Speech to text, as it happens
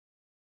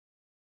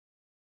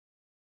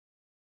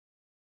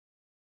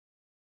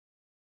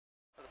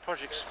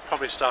project's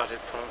probably started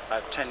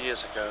about 10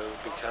 years ago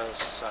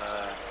because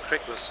Crick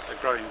was a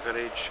growing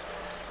village.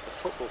 The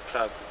football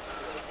club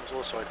was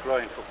also a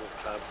growing football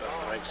club, but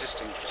our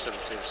existing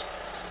facilities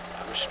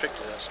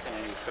restricted us in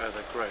any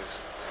further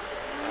growth.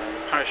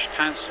 The parish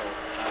council,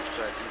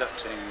 after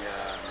conducting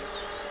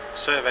a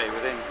survey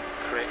within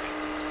Crick,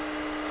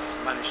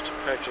 managed to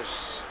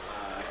purchase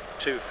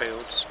 2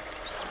 fields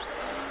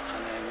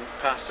and then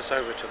passed us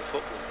over to the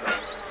football club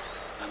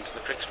and to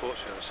the Crick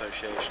Sportsfield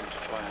Association to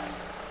try and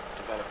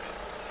develop it.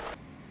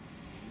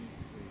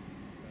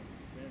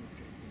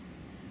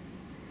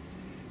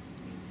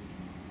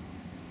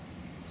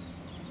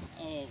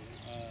 Well,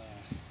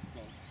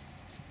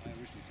 I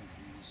originally came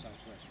from the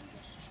southwest, from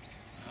Gloucestershire.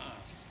 Ah,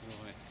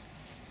 right.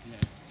 Yeah.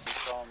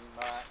 From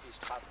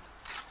East Haddon.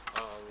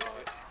 Oh,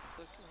 right.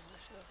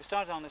 We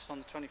started on this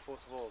on the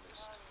 24th of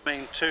August. The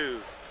main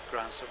 2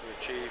 grants that we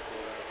achieved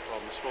were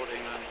from the Sport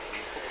England and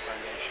the Football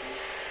Foundation.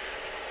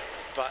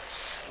 But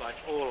like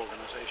all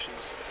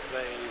organisations,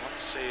 they want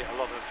to see a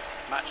lot of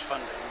match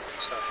funding,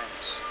 so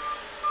hence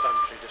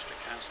Daventry District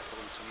Council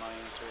putting some money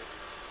into it.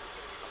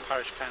 The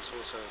parish council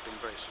also have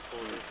been very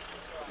supportive,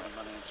 putting their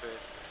money into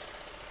it.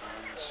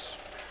 And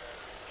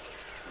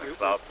the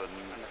club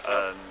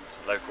and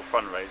local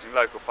fundraising.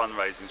 Local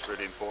fundraising is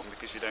really important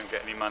because you don't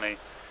get any money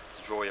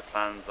to draw your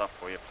plans up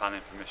or your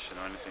planning permission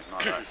or anything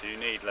like that, so you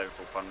need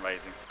local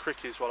fundraising.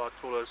 Crick is what I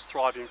call a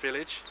thriving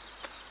village.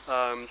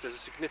 There's a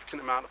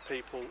significant amount of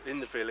people in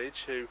the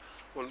village who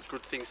want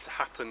good things to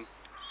happen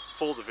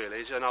for the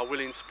village and are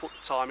willing to put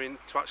the time in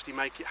to actually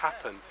make it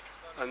happen.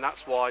 And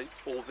that's why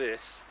all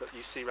this that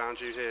you see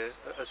around you here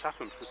has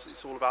happened, because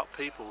it's all about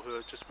people who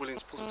are just willing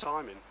to put the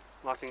time in.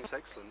 And I think it's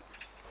excellent.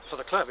 for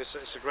the club,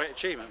 it's a great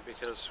achievement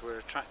because we're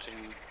attracting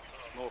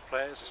more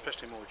players,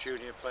 especially more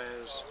junior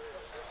players.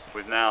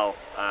 We've now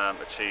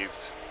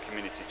achieved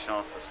community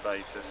charter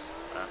status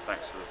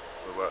thanks to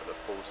the work that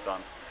Paul's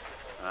done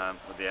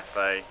with the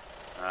FA,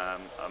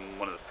 and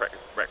one of the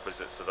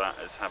prerequisites of that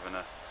is having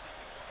a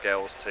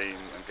girls team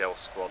and girls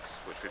squads,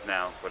 which we've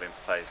now got in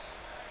place.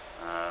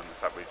 In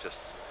fact, we've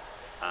just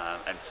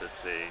entered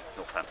the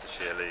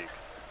Northamptonshire League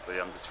with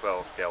the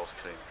under-12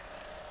 girls team.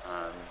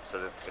 So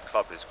the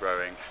club is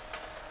growing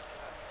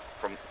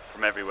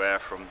from everywhere,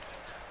 from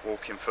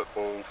walking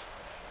football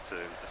to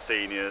the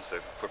seniors, so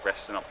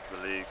progressing up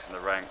the leagues and the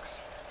ranks,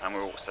 and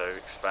we're also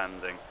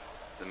expanding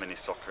the mini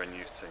soccer and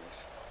youth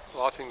teams.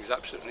 Well, I think it's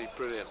absolutely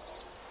brilliant.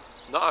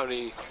 Not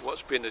only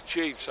what's been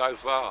achieved so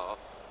far,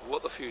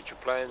 what the future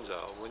plans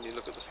are. When you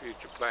look at the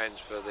future plans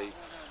for the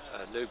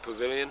new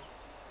pavilion,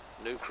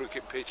 new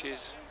cricket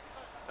pitches,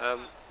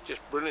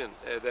 just brilliant.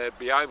 They'll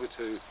be able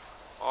to,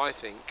 I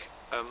think,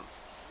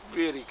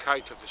 really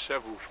cater for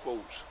several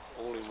sports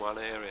all in one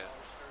area,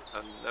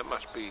 and that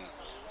must be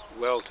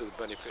well to the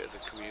benefit of the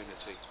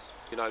community.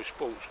 You know,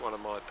 sport's one of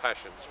my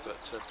passions,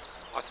 but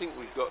I think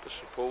we've got to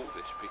support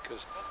this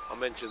because I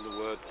mentioned the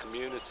word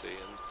community,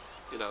 and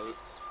you know,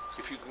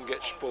 if you can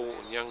get sport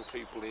and young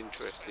people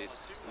interested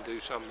and do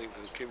something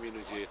for the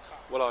community,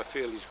 what I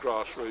feel is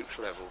grassroots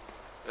level,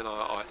 then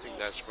I think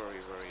that's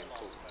very, very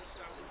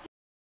important.